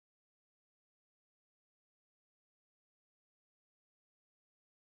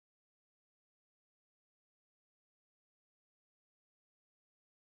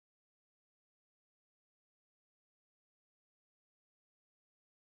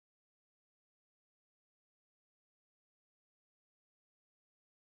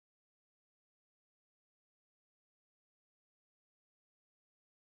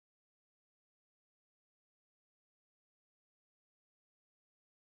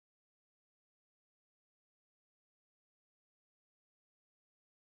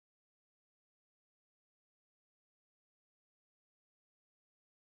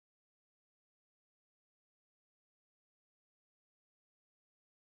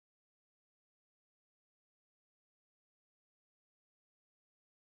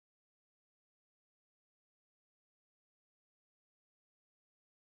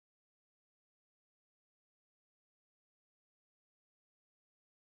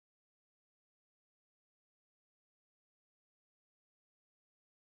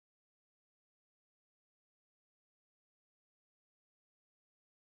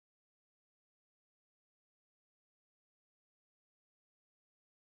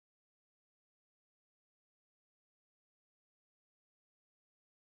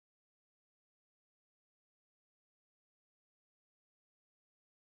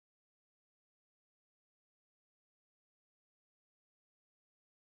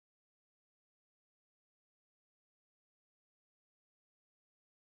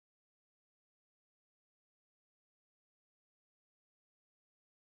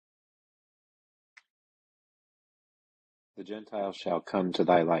The Gentiles shall come to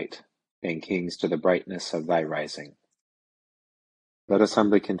thy light, and kings to the brightness of thy rising. Let us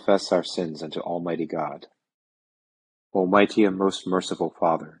humbly confess our sins unto Almighty God. Almighty and most merciful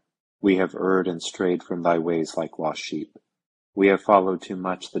Father, we have erred and strayed from thy ways like lost sheep. We have followed too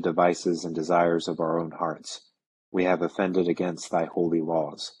much the devices and desires of our own hearts. We have offended against thy holy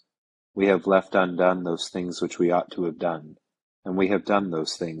laws. We have left undone those things which we ought to have done, and we have done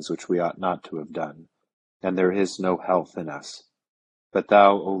those things which we ought not to have done, and there is no health in us. But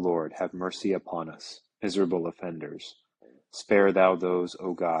thou, O Lord, have mercy upon us, miserable offenders. Spare thou those,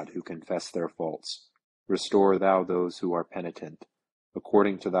 O God, who confess their faults. Restore thou those who are penitent,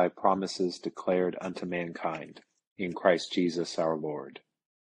 according to thy promises declared unto mankind, in Christ Jesus our Lord.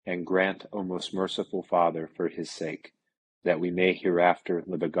 And grant, O most merciful Father, for his sake, that we may hereafter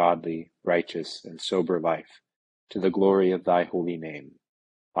live a godly, righteous, and sober life, to the glory of thy holy name.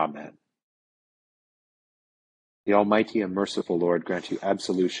 Amen. The Almighty and merciful Lord grant you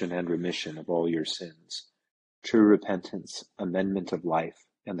absolution and remission of all your sins, true repentance, amendment of life,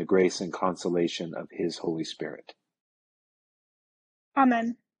 and the grace and consolation of his Holy Spirit.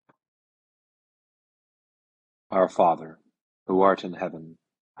 Amen. Our Father, who art in heaven,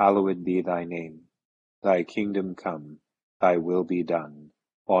 hallowed be thy name. Thy kingdom come, thy will be done,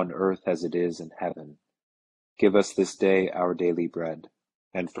 on earth as it is in heaven. Give us this day our daily bread,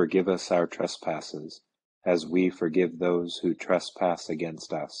 and forgive us our trespasses, as we forgive those who trespass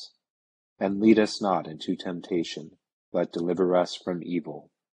against us. And lead us not into temptation, but deliver us from evil.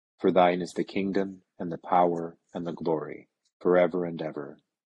 For thine is the kingdom, and the power, and the glory, forever and ever.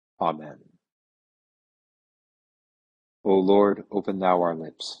 Amen. O Lord, open thou our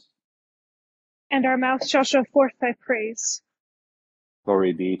lips. And our mouth shall show forth thy praise.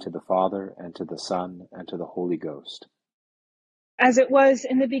 Glory be to the Father, and to the Son, and to the Holy Ghost. As it was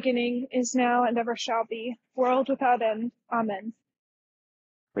in the beginning, is now, and ever shall be, world without end. Amen.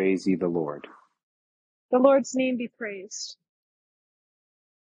 Praise ye the Lord. The Lord's name be praised.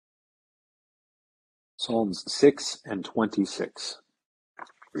 Psalms 6 and 26.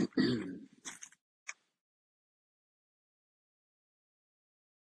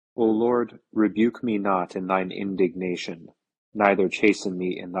 O Lord, rebuke me not in thine indignation, neither chasten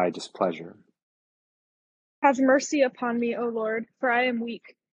me in thy displeasure. Have mercy upon me, O Lord, for I am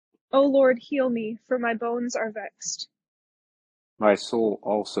weak. O Lord, heal me, for my bones are vexed. My soul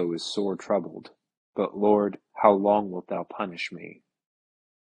also is sore troubled, but Lord, how long wilt thou punish me?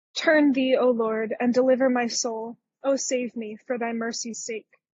 Turn thee, O Lord, and deliver my soul. O save me, for thy mercy's sake.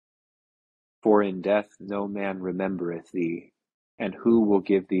 For in death no man remembereth thee, and who will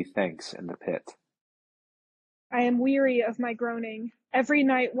give thee thanks in the pit? I am weary of my groaning. Every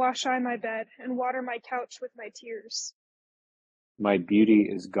night wash I my bed, and water my couch with my tears. My beauty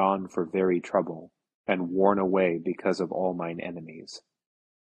is gone for very trouble, and worn away because of all mine enemies.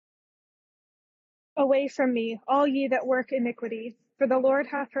 Away from me, all ye that work iniquity, for the Lord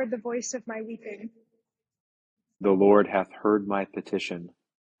hath heard the voice of my weeping. The Lord hath heard my petition,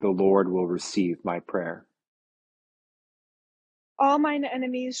 the Lord will receive my prayer. All mine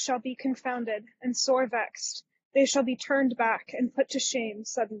enemies shall be confounded, and sore vexed. They shall be turned back, and put to shame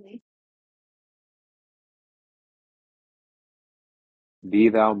suddenly. Be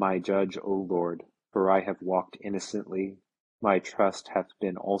thou my judge, O Lord, for I have walked innocently. My trust hath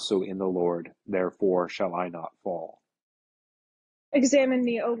been also in the Lord, therefore shall I not fall. Examine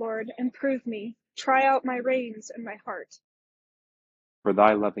me, O Lord, and prove me. Try out my reins and my heart. For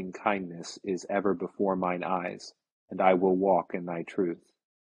thy loving kindness is ever before mine eyes, and I will walk in thy truth.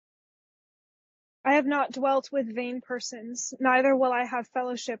 I have not dwelt with vain persons, neither will I have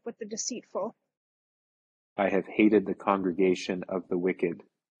fellowship with the deceitful. I have hated the congregation of the wicked,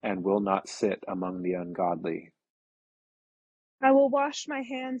 and will not sit among the ungodly. I will wash my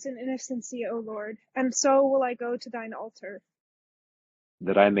hands in innocency, O Lord, and so will I go to thine altar.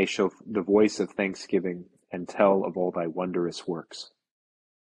 That I may show the voice of thanksgiving, and tell of all thy wondrous works.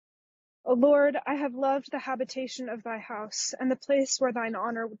 O Lord, I have loved the habitation of thy house, and the place where thine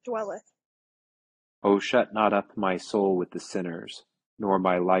honor dwelleth. O shut not up my soul with the sinners, nor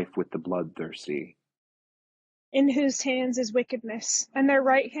my life with the bloodthirsty. In whose hands is wickedness, and their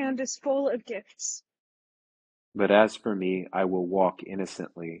right hand is full of gifts. But as for me, I will walk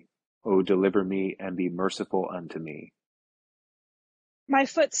innocently. O deliver me, and be merciful unto me. My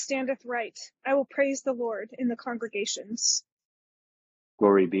foot standeth right. I will praise the Lord in the congregations.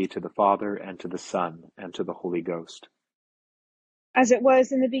 Glory be to the Father, and to the Son, and to the Holy Ghost. As it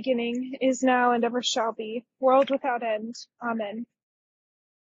was in the beginning, is now, and ever shall be, world without end. Amen.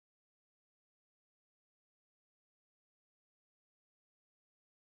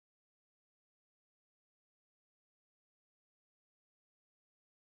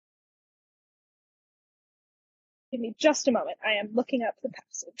 Give me just a moment. I am looking up the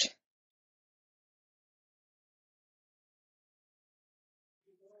passage.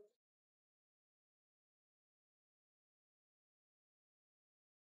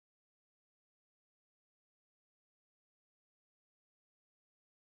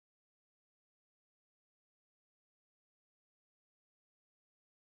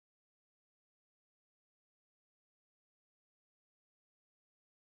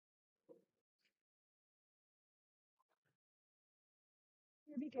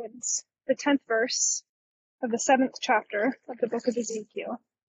 Here begins the 10th verse of the 7th chapter of the book of Ezekiel.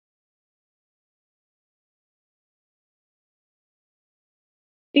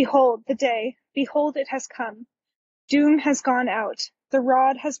 Behold the day, behold it has come. Doom has gone out, the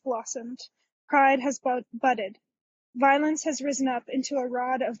rod has blossomed, pride has budded. Violence has risen up into a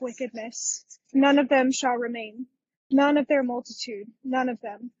rod of wickedness. None of them shall remain, none of their multitude, none of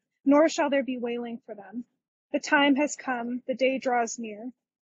them, nor shall there be wailing for them. The time has come, the day draws near.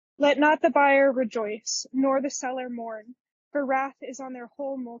 Let not the buyer rejoice, nor the seller mourn, for wrath is on their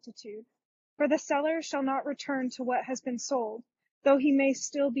whole multitude. For the seller shall not return to what has been sold, though he may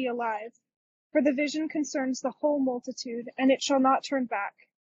still be alive. For the vision concerns the whole multitude, and it shall not turn back.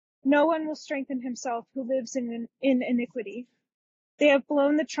 No one will strengthen himself who lives in iniquity. They have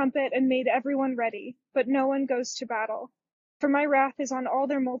blown the trumpet and made everyone ready, but no one goes to battle. For my wrath is on all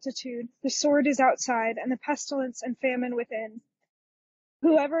their multitude, the sword is outside, and the pestilence and famine within.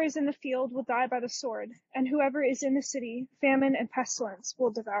 Whoever is in the field will die by the sword, and whoever is in the city, famine and pestilence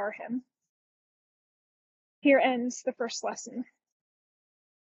will devour him. Here ends the first lesson.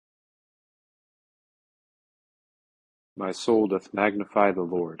 My soul doth magnify the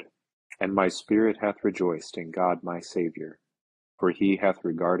Lord, and my spirit hath rejoiced in God my Saviour. For he hath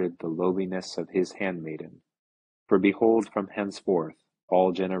regarded the lowliness of his handmaiden. For behold, from henceforth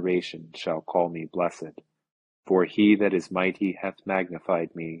all generations shall call me blessed. For he that is mighty hath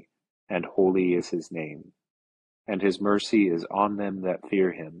magnified me, and holy is his name. And his mercy is on them that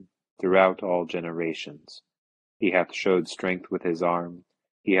fear him throughout all generations. He hath showed strength with his arm.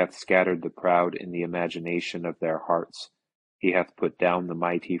 He hath scattered the proud in the imagination of their hearts. He hath put down the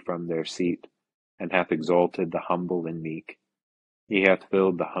mighty from their seat, and hath exalted the humble and meek. He hath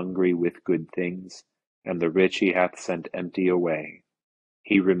filled the hungry with good things, and the rich he hath sent empty away.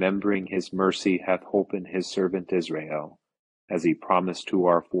 He, remembering his mercy, hath holpen his servant Israel, as he promised to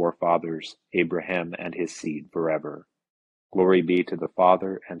our forefathers, Abraham and his seed forever. Glory be to the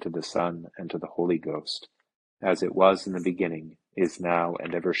Father, and to the Son, and to the Holy Ghost, as it was in the beginning, is now,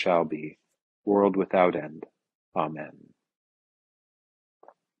 and ever shall be, world without end. Amen.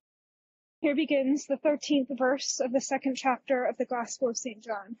 Here begins the 13th verse of the 2nd chapter of the Gospel of St.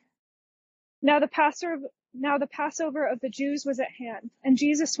 John. Now the Passover of the Jews was at hand, and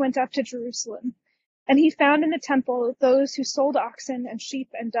Jesus went up to Jerusalem. And he found in the temple those who sold oxen and sheep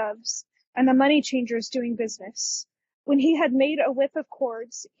and doves, and the money changers doing business. When he had made a whip of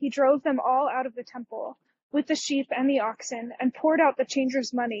cords, he drove them all out of the temple, with the sheep and the oxen, and poured out the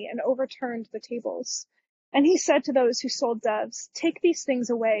changers' money, and overturned the tables. And he said to those who sold doves, Take these things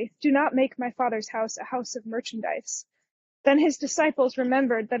away. Do not make my Father's house a house of merchandise. Then his disciples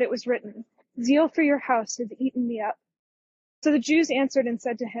remembered that it was written, Zeal for your house has eaten me up. So the Jews answered and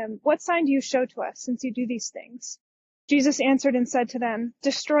said to him, What sign do you show to us, since you do these things? Jesus answered and said to them,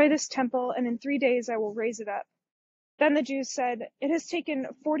 Destroy this temple, and in 3 days I will raise it up. Then the Jews said, It has taken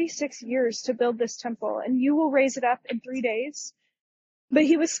 46 years to build this temple, and you will raise it up in 3 days? But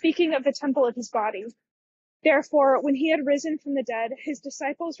he was speaking of the temple of his body. Therefore, when he had risen from the dead, his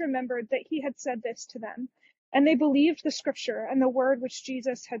disciples remembered that he had said this to them, and they believed the scripture and the word which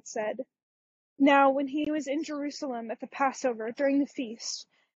Jesus had said. Now, when he was in Jerusalem at the Passover during the feast,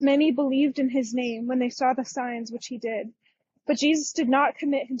 many believed in his name when they saw the signs which he did. But Jesus did not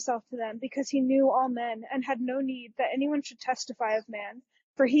commit himself to them, because he knew all men, and had no need that anyone should testify of man,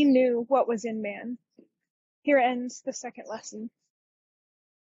 for he knew what was in man. Here ends the second lesson.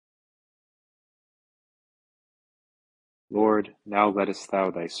 Lord, now lettest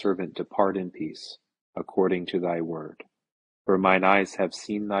thou thy servant depart in peace, according to thy word. For mine eyes have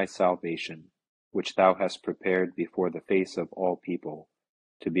seen thy salvation, which thou hast prepared before the face of all people,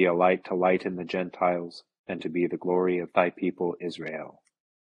 to be a light to lighten the Gentiles, and to be the glory of thy people Israel.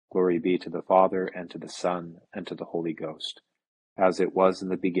 Glory be to the Father, and to the Son, and to the Holy Ghost, as it was in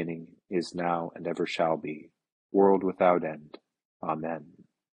the beginning, is now, and ever shall be, world without end. Amen.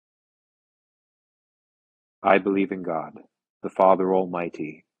 I believe in God, the Father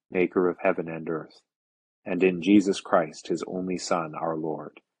Almighty, maker of heaven and earth, and in Jesus Christ, his only Son, our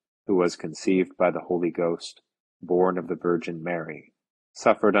Lord, who was conceived by the Holy Ghost, born of the Virgin Mary,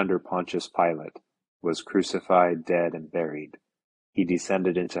 suffered under Pontius Pilate, was crucified, dead, and buried. He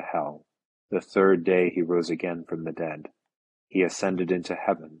descended into hell. The third day he rose again from the dead. He ascended into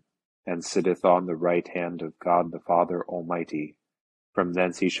heaven, and sitteth on the right hand of God the Father Almighty. From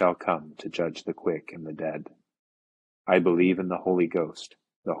thence he shall come to judge the quick and the dead. I believe in the Holy Ghost,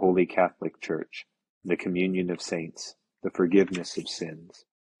 the Holy Catholic Church, the communion of saints, the forgiveness of sins,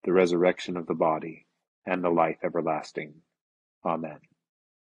 the resurrection of the body, and the life everlasting. Amen.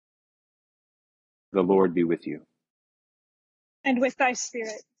 The Lord be with you. And with thy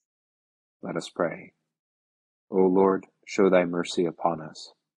spirit. Let us pray. O Lord, show thy mercy upon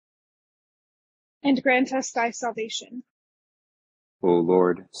us. And grant us thy salvation. O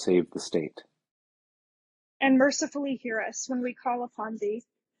Lord, save the state. And mercifully hear us when we call upon thee.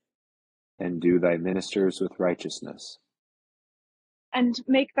 And do thy ministers with righteousness. And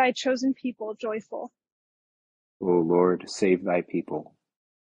make thy chosen people joyful. O Lord, save thy people.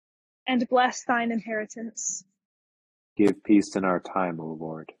 And bless thine inheritance. Give peace in our time, O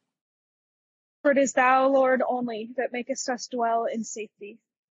Lord. For it is thou, Lord, only that makest us dwell in safety.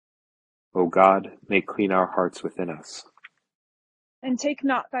 O God, make clean our hearts within us. And take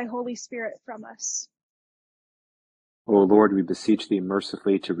not thy Holy Spirit from us. O Lord, we beseech thee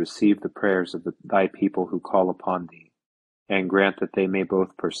mercifully to receive the prayers of thy people who call upon thee, and grant that they may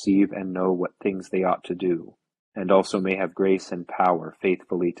both perceive and know what things they ought to do, and also may have grace and power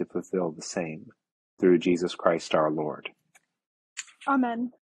faithfully to fulfill the same, through Jesus Christ our Lord.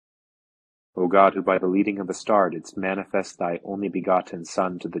 Amen. O God, who by the leading of a star didst manifest thy only begotten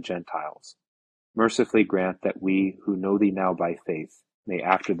Son to the Gentiles, mercifully grant that we, who know thee now by faith, may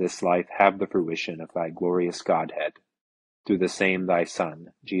after this life have the fruition of thy glorious Godhead, through the same thy Son,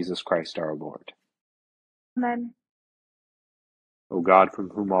 Jesus Christ our Lord. Amen. O God, from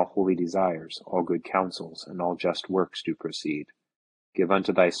whom all holy desires, all good counsels, and all just works do proceed, give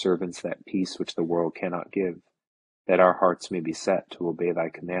unto thy servants that peace which the world cannot give, that our hearts may be set to obey thy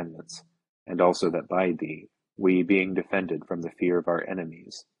commandments, and also that by thee, we, being defended from the fear of our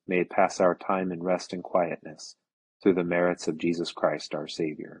enemies, may pass our time in rest and quietness, through the merits of Jesus Christ our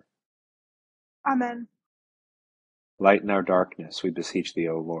Saviour. Amen. Lighten our darkness, we beseech thee,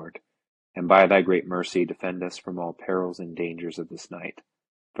 O Lord, and by thy great mercy defend us from all perils and dangers of this night,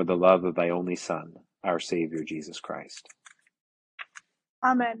 for the love of thy only Son, our Saviour Jesus Christ.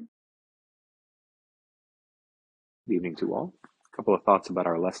 Amen. Good evening to all. A couple of thoughts about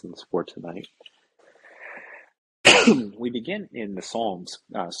our lessons for tonight. We begin in the Psalms,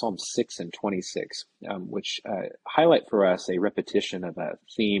 Psalms 6 and 26, which highlight for us a repetition of a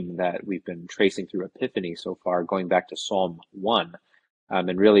theme that we've been tracing through Epiphany so far, going back to Psalm 1.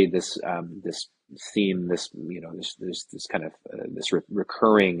 And really this theme, this kind of this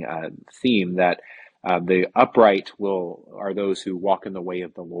recurring theme that the upright are those who walk in the way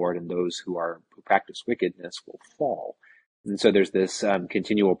of the Lord, and those who practice wickedness will fall. And so there's this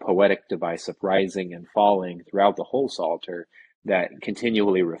continual poetic device of rising and falling throughout the whole Psalter that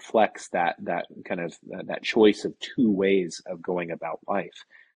continually reflects that kind of that choice of two ways of going about life.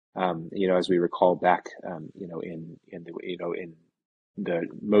 As we recall back, in the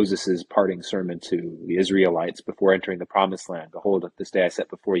Moses's parting sermon to the Israelites before entering the Promised Land, behold, this day I set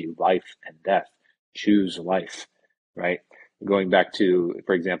before you life and death. Choose life, right? Going back to,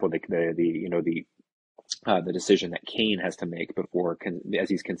 for example, the decision that Cain has to make as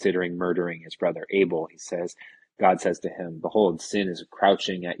he's considering murdering his brother Abel. God says to him, behold, sin is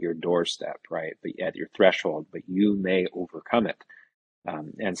crouching at your doorstep, right? But at your threshold, but you may overcome it.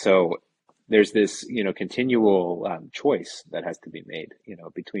 And so there's this, continual choice that has to be made,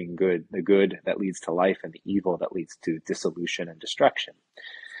 between the good that leads to life and the evil that leads to dissolution and destruction.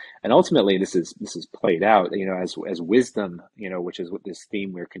 And ultimately, this is played out, as wisdom, which is what this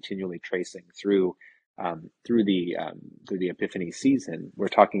theme we're continually tracing through the Epiphany season. We're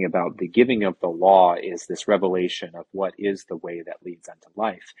talking about the giving of the law is this revelation of what is the way that leads unto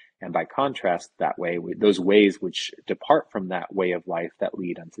life, and by contrast, that way, those ways which depart from that way of life that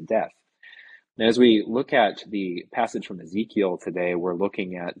lead unto death. And as we look at the passage from Ezekiel today, we're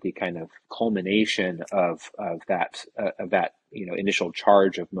looking at the kind of culmination of that initial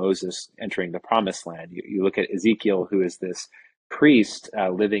charge of Moses entering the Promised Land. You look at Ezekiel, who is this priest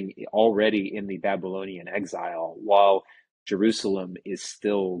living already in the Babylonian exile, while Jerusalem is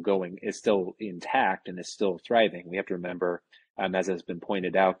still intact and is still thriving. We have to remember, as has been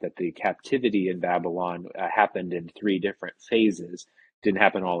pointed out, that the captivity in Babylon happened in 3 different phases. Didn't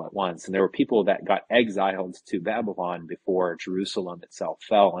happen all at once. And there were people that got exiled to Babylon before Jerusalem itself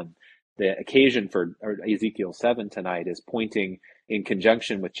fell. And the occasion for Ezekiel 7 tonight is pointing in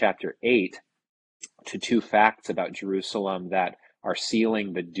conjunction with chapter 8 to 2 facts about Jerusalem that are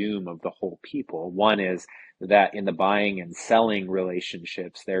sealing the doom of the whole people. One is that in the buying and selling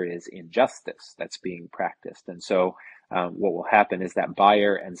relationships, there is injustice that's being practiced. And so what will happen is that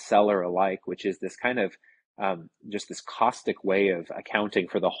buyer and seller alike, which is this kind of just this caustic way of accounting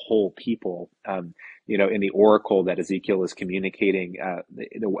for the whole people, in the oracle that Ezekiel is communicating,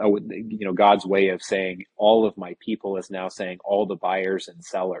 God's way of saying all of my people is now saying all the buyers and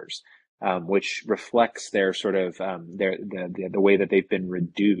sellers, which reflects their sort of the way that they've been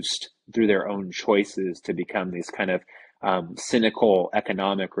reduced through their own choices to become these kind of cynical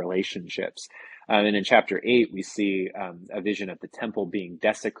economic relationships. And in chapter 8, we see a vision of the temple being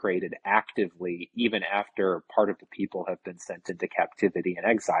desecrated actively, even after part of the people have been sent into captivity and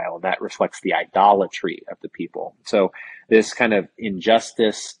exile. And that reflects the idolatry of the people. So this kind of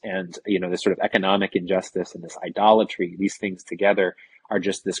injustice and, this sort of economic injustice and this idolatry, these things together are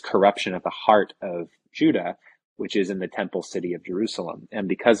just this corruption of the heart of Judah, which is in the temple city of Jerusalem. And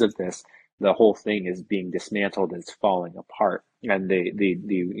because of this, the whole thing is being dismantled and it's falling apart. And the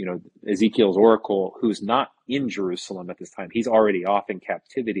Ezekiel's oracle, who's not in Jerusalem at this time, he's already off in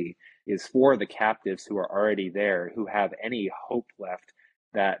captivity, is for the captives who are already there, who have any hope left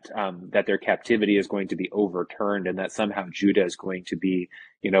that their captivity is going to be overturned and that somehow Judah is going to be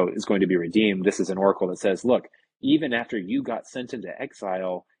redeemed. This is an oracle that says, look, even after you got sent into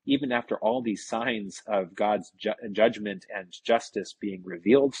exile, even after all these signs of God's judgment and justice being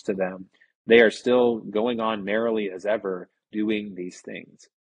revealed to them, they are still going on merrily as ever doing these things.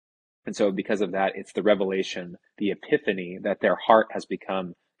 And so because of that, it's the revelation, the epiphany that their heart has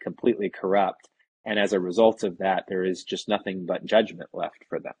become completely corrupt. And as a result of that, there is just nothing but judgment left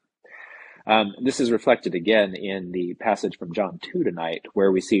for them. This is reflected again in the passage from John 2 tonight,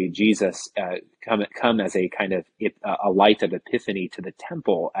 where we see Jesus come as a kind of a light of epiphany to the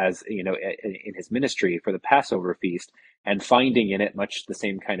temple, as in his ministry for the Passover feast, and finding in it much the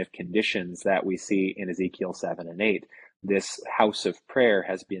same kind of conditions that we see in Ezekiel 7 and 8. This house of prayer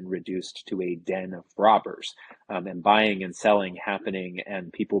has been reduced to a den of robbers, and buying and selling happening,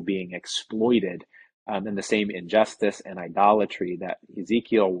 and people being exploited. And the same injustice and idolatry that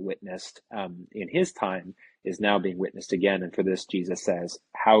Ezekiel witnessed in his time is now being witnessed again. And for this, Jesus says,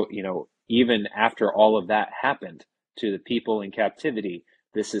 how, even after all of that happened to the people in captivity,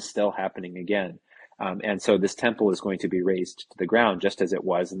 this is still happening again. And so this temple is going to be razed to the ground, just as it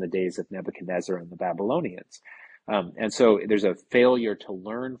was in the days of Nebuchadnezzar and the Babylonians. And so there's a failure to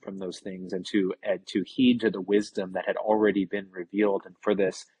learn from those things and to heed to the wisdom that had already been revealed. And for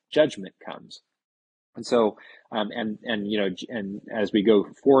this, judgment comes. And so, and as we go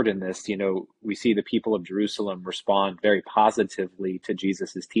forward in this, we see the people of Jerusalem respond very positively to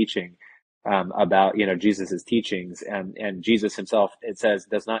Jesus's teaching, about, Jesus's teachings, and Jesus himself, it says,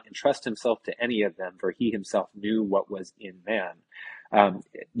 does not entrust himself to any of them, for he himself knew what was in man.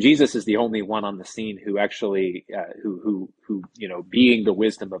 Jesus is the only one on the scene who actually, who being the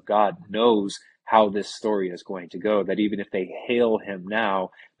wisdom of God, knows how this story is going to go, that even if they hail him now,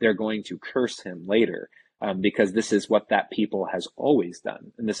 they're going to curse him later, because this is what that people has always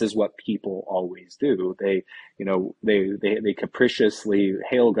done. And this is what people always do. They capriciously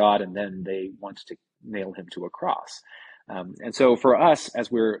hail God, and then they want to nail him to a cross. And so for us,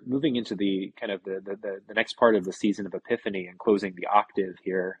 as we're moving into the kind of the next part of the season of Epiphany and closing the octave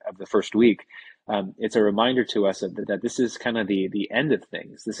here of the first week, it's a reminder to us that this is kind of the end of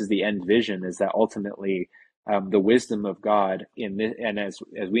things. This is the end vision, is that ultimately the wisdom of God in this, and as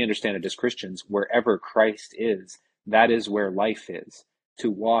we understand it as Christians, wherever Christ is, that is where life is. To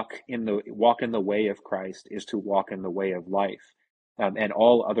walk in the way of Christ is to walk in the way of life, and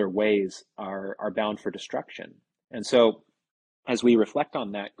all other ways are bound for destruction. And so, as we reflect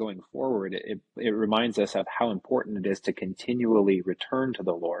on that going forward, it reminds us of how important it is to continually return to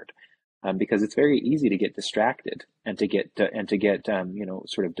the Lord, because it's very easy to get distracted and to get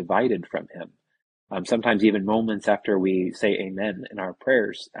sort of divided from Him. Sometimes even moments after we say Amen in our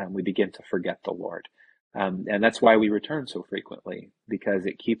prayers, we begin to forget the Lord, and that's why we return so frequently, because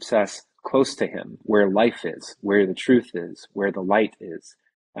it keeps us close to Him, where life is, where the truth is, where the light is.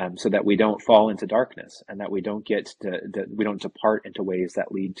 So that we don't fall into darkness, and that we don't we don't depart into ways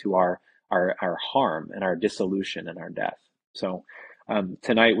that lead to our harm and our dissolution and our death. So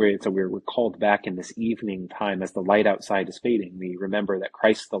tonight we're called back in this evening time, as the light outside is fading. We remember that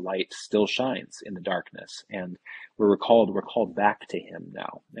Christ the light still shines in the darkness, and we're called back to Him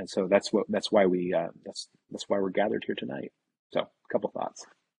now. And so that's why we're gathered here tonight. So a couple thoughts.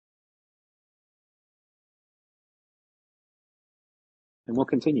 And we'll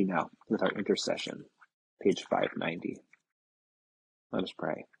continue now with our intercession, page 590. Let us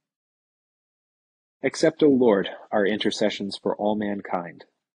pray. Accept, O Lord, our intercessions for all mankind.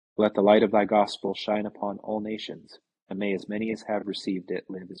 Let the light of thy gospel shine upon all nations, and may as many as have received it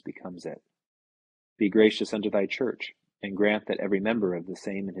live as becomes it. Be gracious unto thy church, and grant that every member of the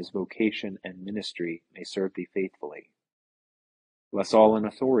same in his vocation and ministry may serve thee faithfully. Bless all in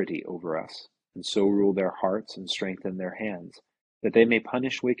authority over us, and so rule their hearts and strengthen their hands, that they may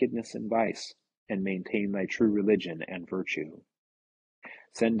punish wickedness and vice, and maintain thy true religion and virtue.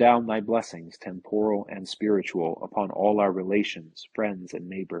 Send down thy blessings, temporal and spiritual, upon all our relations, friends, and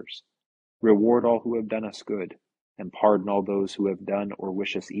neighbors. Reward all who have done us good, and pardon all those who have done or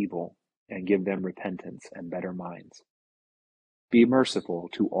wish us evil, and give them repentance and better minds. Be merciful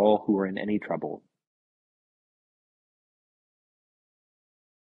to all who are in any trouble.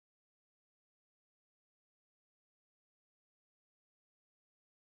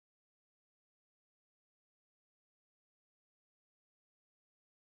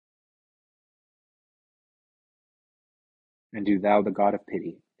 And do thou, the God of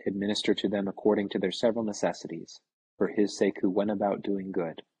pity, administer to them according to their several necessities, for his sake who went about doing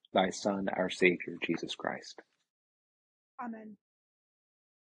good, thy Son, our Savior, Jesus Christ. Amen.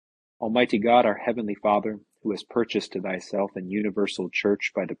 Almighty God, our heavenly Father, who has purchased to thyself an universal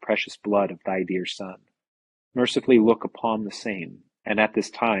church by the precious blood of thy dear Son, mercifully look upon the same, and at this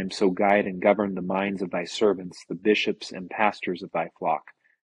time so guide and govern the minds of thy servants, the bishops and pastors of thy flock,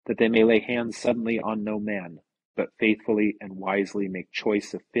 that they may lay hands suddenly on no man, but faithfully and wisely make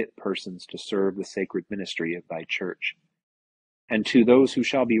choice of fit persons to serve the sacred ministry of thy church. And to those who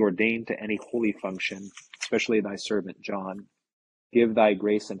shall be ordained to any holy function, especially thy servant John, give thy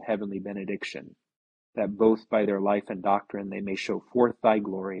grace and heavenly benediction, that both by their life and doctrine they may show forth thy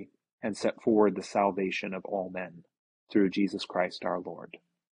glory and set forward the salvation of all men, through Jesus Christ our Lord.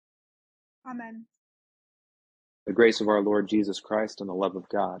 Amen. The grace of our Lord Jesus Christ and the love of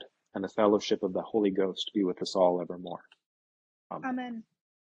God and the fellowship of the Holy Ghost be with us all evermore. Amen. Amen.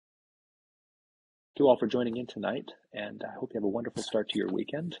 Thank you all for joining in tonight, and I hope you have a wonderful start to your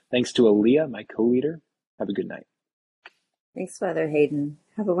weekend. Thanks to Aaliyah, my co-leader. Have a good night. Thanks, Father Hayden.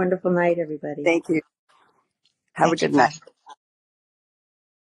 Have a wonderful night, everybody. Thank you. Have a good night.